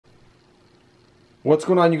What's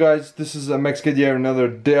going on, you guys? This is Max Kid here, another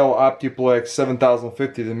Dell Optiplex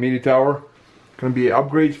 7050, the mini tower. Gonna be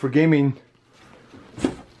upgrades for gaming.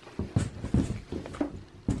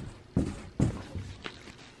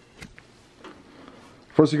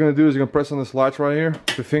 First you're gonna do is you're gonna press on this latch right here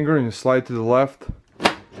with your finger and you slide to the left.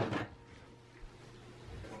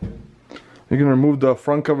 You're gonna remove the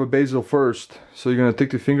front cover bezel first. So you're gonna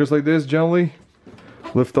take the fingers like this gently,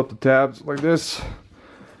 lift up the tabs like this,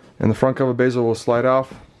 and the front cover bezel will slide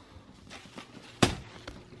off.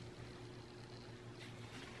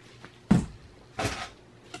 So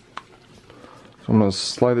I'm going to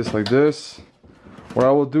slide this like this. What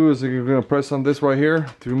I will do is you're going to press on this right here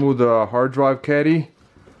to remove the hard drive caddy.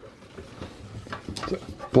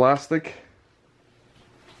 Plastic.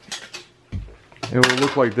 It will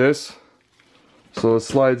look like this. So it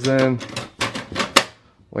slides in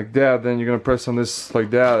like that, then you're going to press on this like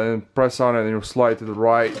that and press on it and it'll slide to the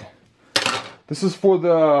right. This is for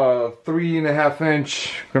the 3.5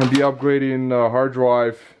 inch. Going to be upgrading the hard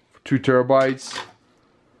drive for 2 terabytes.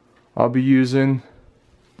 I'll be using.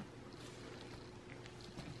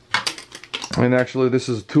 And actually this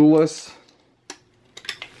is toolless,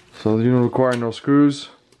 so you don't require no screws.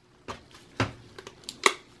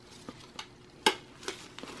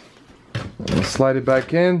 And slide it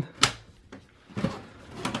back in.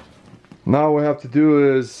 Now what we have to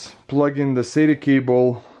do is plug in the SATA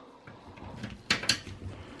cable.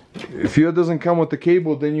 If it doesn't come with the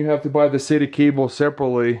cable, then you have to buy the SATA cable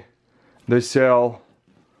separately. They sell.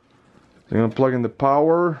 So you're going to plug in the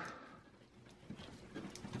power.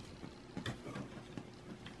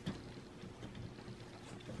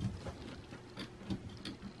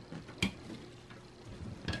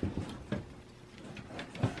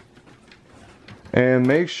 And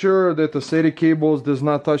make sure that the SATA cables does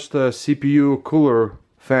not touch the CPU cooler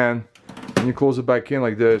fan. And you close it back in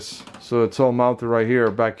like this, so it's all mounted right here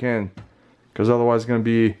back in, because otherwise it's going to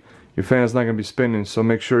be, your fan is not going to be spinning. So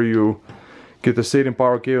make sure you get the SATA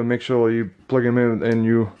power cable, make sure you plug them in and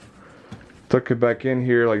you tuck it back in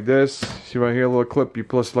here like this. See right here, a little clip, you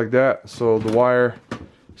plus it like that, so the wire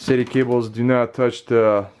SATA cables do not touch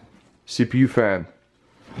the CPU fan.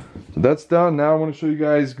 So that's done. Now I want to show you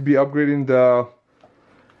guys be upgrading the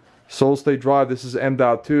solid state drive. This is M.2.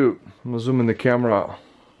 I'm going to zoom in the camera.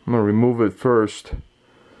 I'm going to remove it first.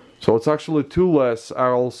 So it's actually toolless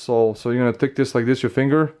also. So you're going to take this like this, your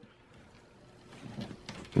finger,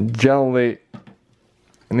 gently,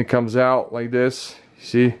 and it comes out like this.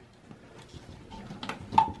 See?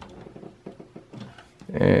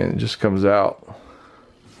 And it just comes out.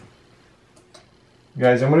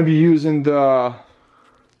 Guys, I'm going to be using the... I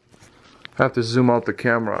have to zoom out the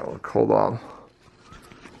camera. Look, hold on.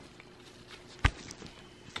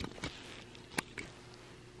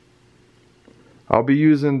 I'll be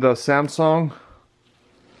using the Samsung.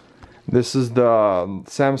 This is the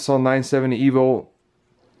Samsung 970 EVO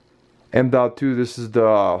M.2. This is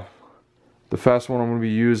the fast one I'm going to be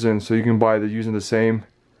using, so you can buy the using the same.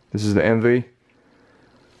 This is the NV.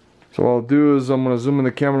 So what I'll do is I'm going to zoom in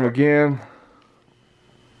the camera again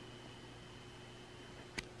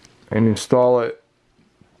and install it.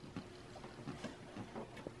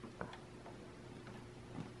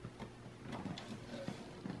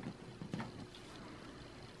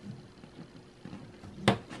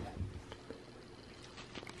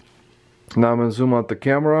 Now I'm going to zoom out the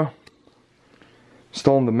camera,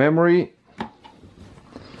 installing the memory.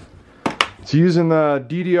 It's using the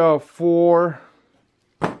DDR4,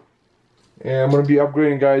 and I'm going to be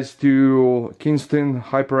upgrading, guys, to Kingston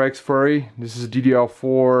HyperX Furry. This is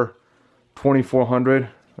DDR4 2400,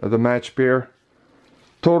 the match pair.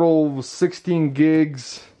 Total 16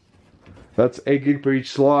 gigs. That's 8 gig per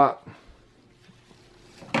each slot.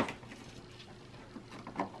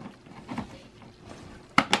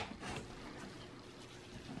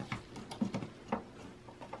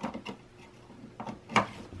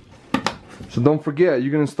 So don't forget,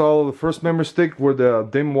 you can install the first memory stick with the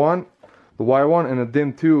DIMM 1, the Y one, and the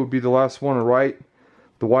DIMM 2 will be the last one, right?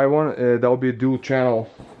 The Y one, that will be a dual channel.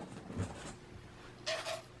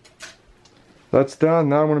 That's done.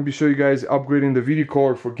 Now I'm going to be showing you guys upgrading the video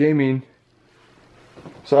card for gaming.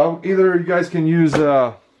 So either you guys can use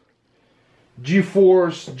GeForce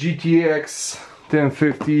GTX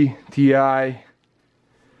 1050 Ti,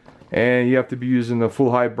 and you have to be using the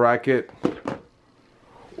full height bracket.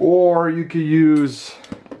 Or you could use,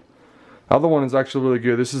 the other one is actually really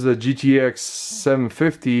good. This is the GTX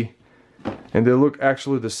 750, and they look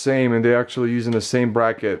actually the same, and they're actually using the same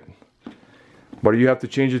bracket. But you have to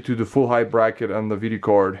change it to the full height bracket on the video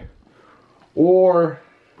card. Or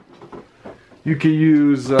you can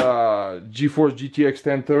use GeForce GTX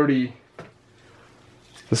 1030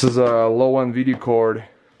 This is a low-end video card,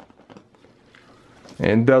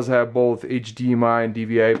 and it does have both HDMI and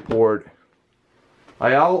DVI port.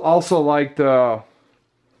 I also like this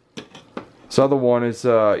other one is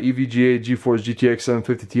EVGA GeForce GTX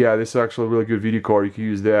 750 Ti. This is actually a really good video card. You can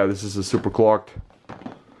use that. This is a super clocked.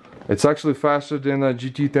 It's actually faster than a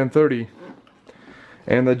GT 1030.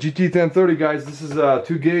 And the GT 1030, guys, this is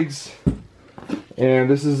 2 gigs, and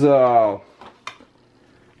this is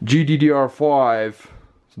GDDR5.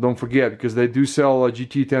 So don't forget, because they do sell a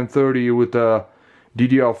GT 1030 with a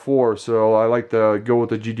DDR4, so I like to go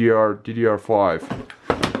with the DDR5.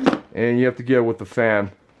 And you have to get it with the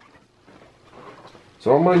fan.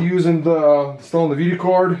 So I'm going to installing the video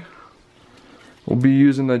card. We'll be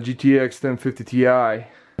using the GTX 1050 Ti.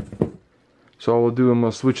 So what I'll do, I'm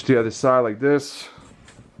going to switch to the other side like this.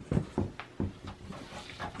 There's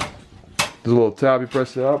a little tab, you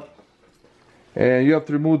press it up. And you have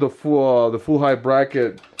to remove the full height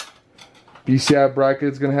bracket, PCI bracket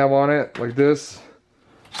it's going to have on it, like this.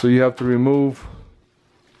 So you have to remove.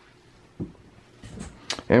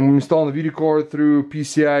 And we're installing the video card through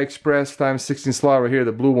PCI Express times 16 slot right here,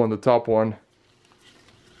 the blue one, the top one.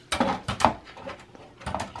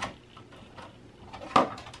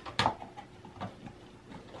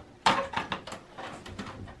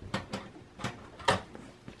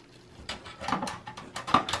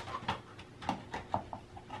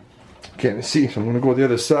 Can't see, so I'm going to go to the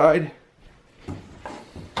other side.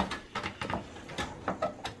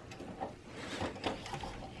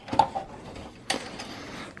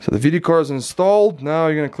 So the video card is installed. Now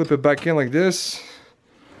you're going to clip it back in like this.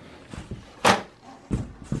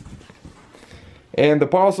 And the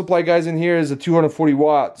power supply, guys, in here is a 240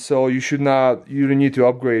 watt, so you don't need to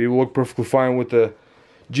upgrade. It will work perfectly fine with the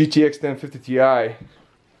GTX 1050 Ti.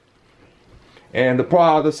 And the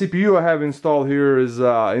CPU I have installed here is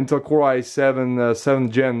Intel Core i7 7th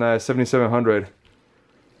Gen 7700.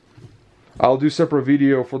 I'll do separate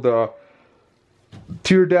video for the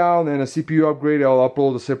tear down and a CPU upgrade. I'll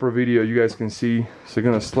upload a separate video you guys can see. So you're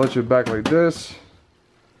gonna stretch it back like this.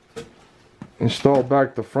 Install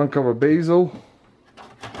back the front cover bezel.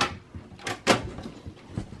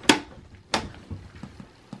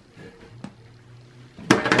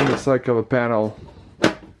 And the side cover panel.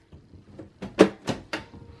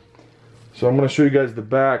 So I'm going to show you guys the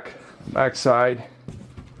back side.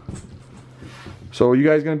 So you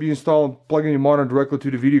guys are going to be plugging your monitor directly to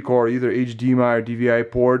the video card, either HDMI or DVI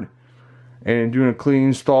port, and doing a clean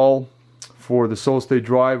install for the solid state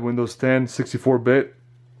drive, Windows 10, 64-bit.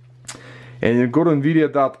 And you go to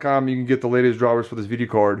nvidia.com, you can get the latest drivers for this video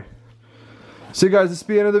card. So guys, this is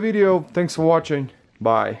the end of the video. Thanks for watching.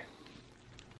 Bye.